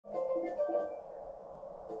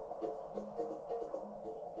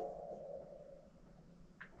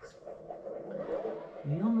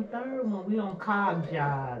order when we on cog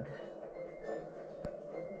jog.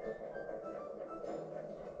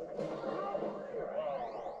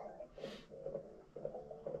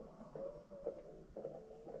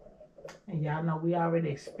 And y'all know we already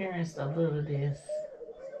experienced a little of this.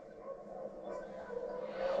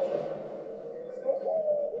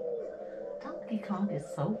 Donkey Kong is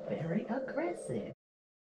so very aggressive.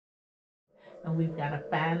 And we've got to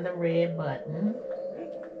find the red button.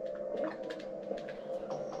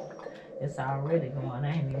 It's already going.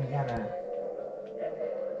 I ain't even gotta.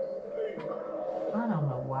 I don't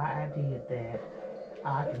know why I did that. Oh,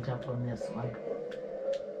 I can jump on this one.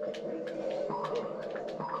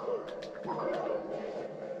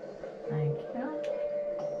 Thank you.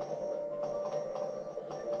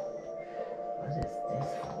 What is this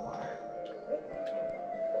for?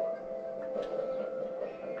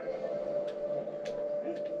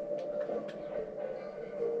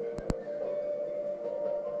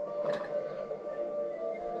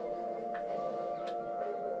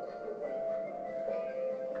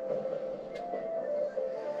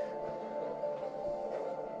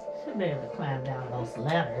 Should be able to climb down those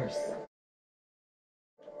ladders.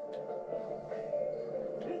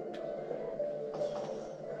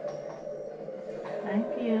 Thank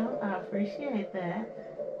you. I appreciate that.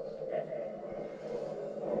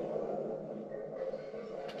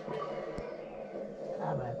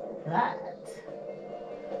 How about that?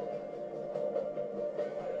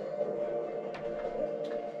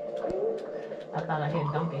 I thought I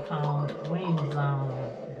had Donkey Kong wings on.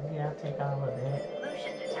 Yeah, I'll take all of that.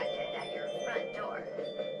 Motion detected at your front door.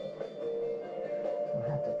 I'll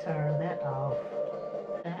have to turn that off.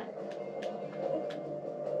 That.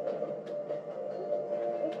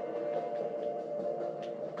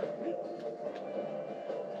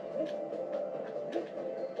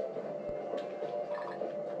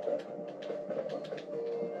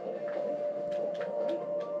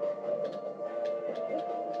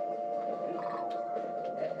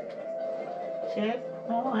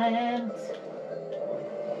 Checkpoint.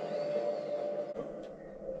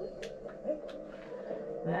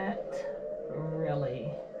 That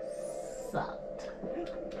really sucked.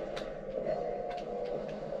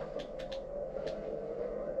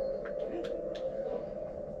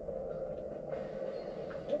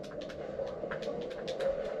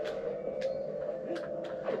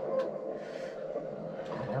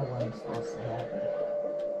 That wasn't supposed to happen.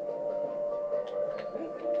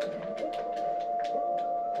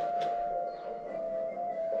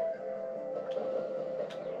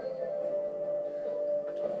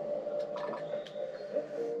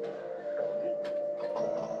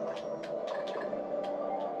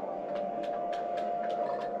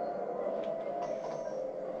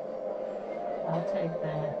 I'll take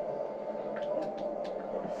that.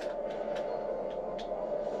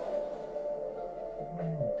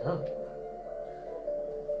 Dope.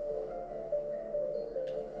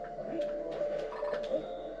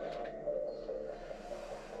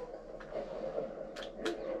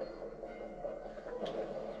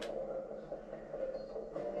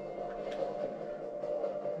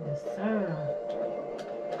 Yes, sir.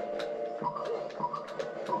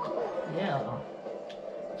 Yeah.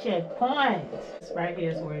 Checkpoint. This right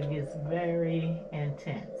here is where it gets very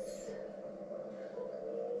intense.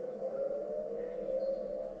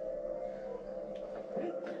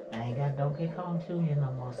 I ain't got Donkey Kong Jr.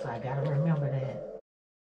 no more, so I gotta remember that.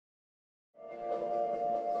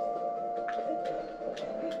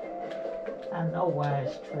 I know why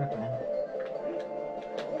it's tripping.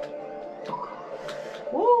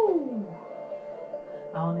 Woo!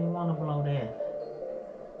 I don't even want to blow that.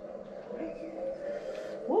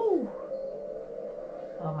 Woo!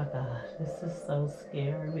 Oh my gosh, this is so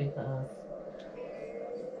scary because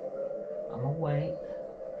I'm gonna wait.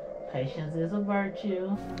 Patience is a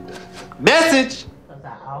virtue. Message! Because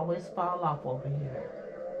I always fall off over here.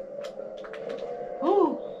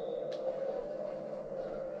 Ooh!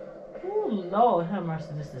 Ooh, Lord have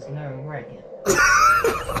mercy, this is nerve-wracking.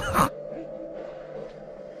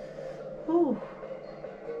 Ooh.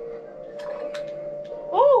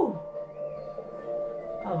 Ooh!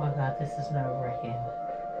 Oh my God, this is nerve-wracking.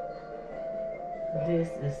 This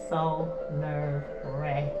is so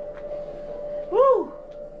nerve-wracking. Woo!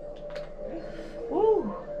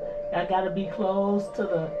 Woo! I gotta be close to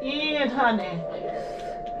the end, honey.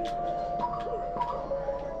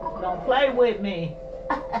 Don't play with me.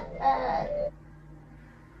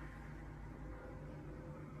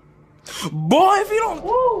 Boy, if you don't...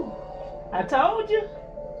 Woo! I told you.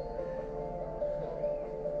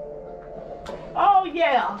 Oh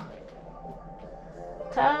yeah.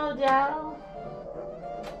 Told y'all.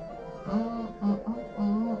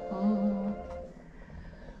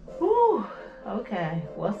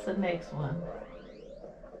 What's the next one?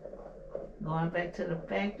 Going back to the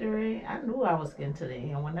factory. I knew I was getting to the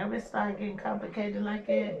end. Whenever it started getting complicated like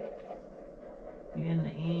that, you're in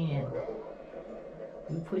the end.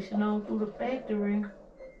 We pushing on through the factory.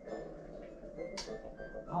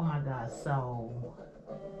 Oh my God, so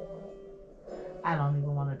I don't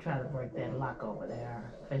even want to try to break that lock over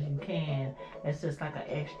there. Because you can. It's just like an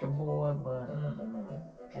extra board, but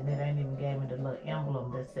and it ain't even gave me the little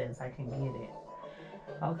emblem that says I can get it.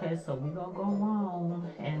 Okay, so we're gonna go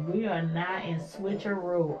on, and we are now in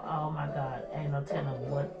Switcheroo. Oh my God, ain't no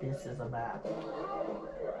telling what this is about.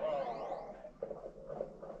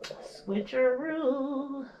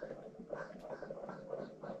 Switcheroo.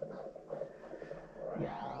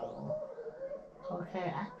 Yo.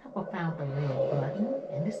 Okay, I never found the red button,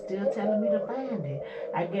 and it's still telling me to find it.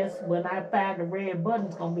 I guess when I find the red button,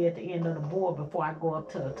 it's gonna be at the end of the board before I go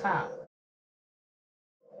up to the top.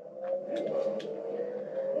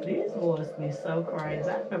 These boys be so crazy.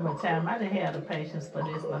 I remember a time I didn't have the patience for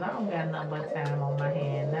this, but I don't got nothing but time on my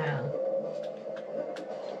hand now.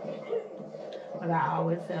 But I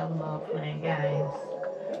always have love playing games.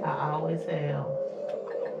 I always have.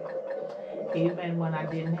 Even when I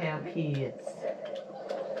didn't have kids,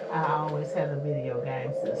 I always had a video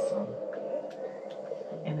game system.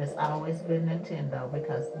 And it's always been Nintendo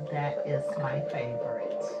because that is my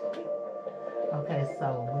favorite. Okay,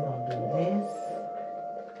 so we're gonna do this.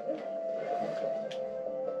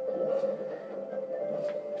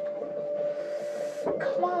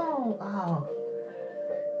 Come on! Oh,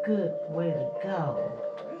 good way to go.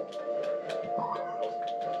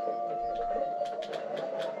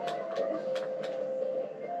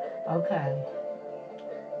 Okay.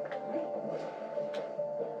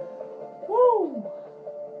 Woo!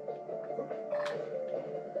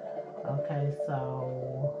 Okay, so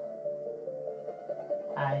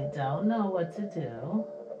I don't know what to do.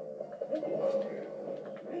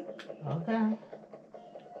 Okay.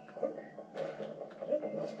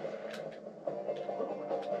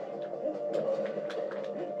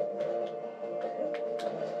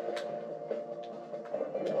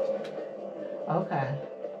 Okay.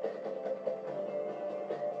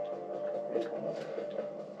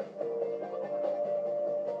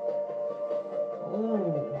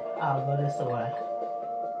 Ooh, I'll go this way.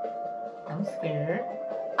 I'm scared.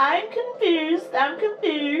 I'm confused. I'm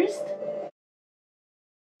confused.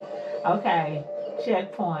 Okay,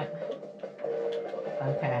 checkpoint.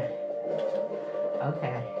 Okay.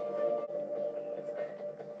 Okay.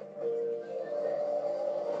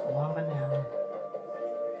 One banana.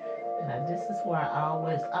 Now this is where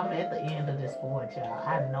I'm at the end of this board, y'all.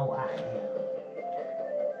 I know I am.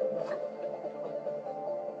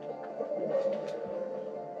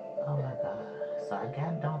 Oh my God. So I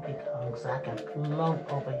got Donkey Kong so I can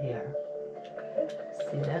float over here.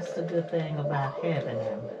 See, that's the good thing about having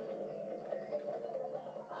him.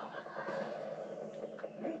 Oh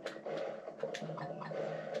my God.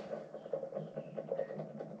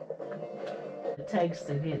 It takes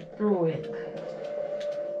to get through it.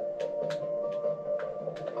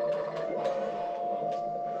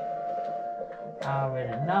 I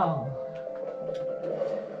already know.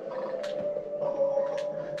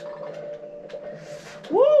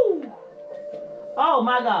 Woo! Oh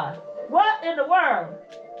my God. What in the world?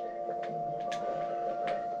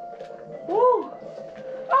 Woo!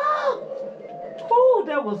 Oh! Woo,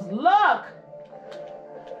 that was luck.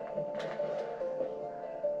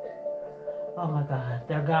 Oh my God,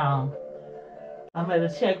 they're gone. I'm at a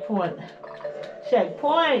checkpoint.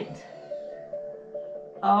 Checkpoint!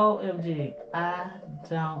 OMG, I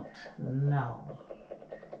don't know.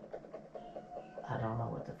 I don't know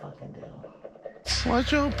what to fucking do.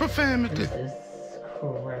 Watch your profanity. This is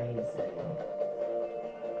crazy.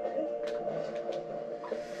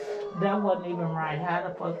 That wasn't even right. How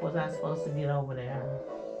the fuck was I supposed to get over there?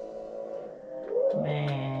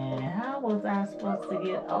 Man, how was I supposed to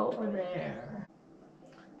get over there?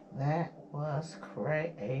 That was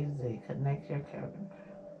crazy. Connect your camera.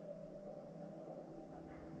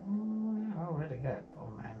 I already got, oh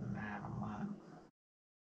man.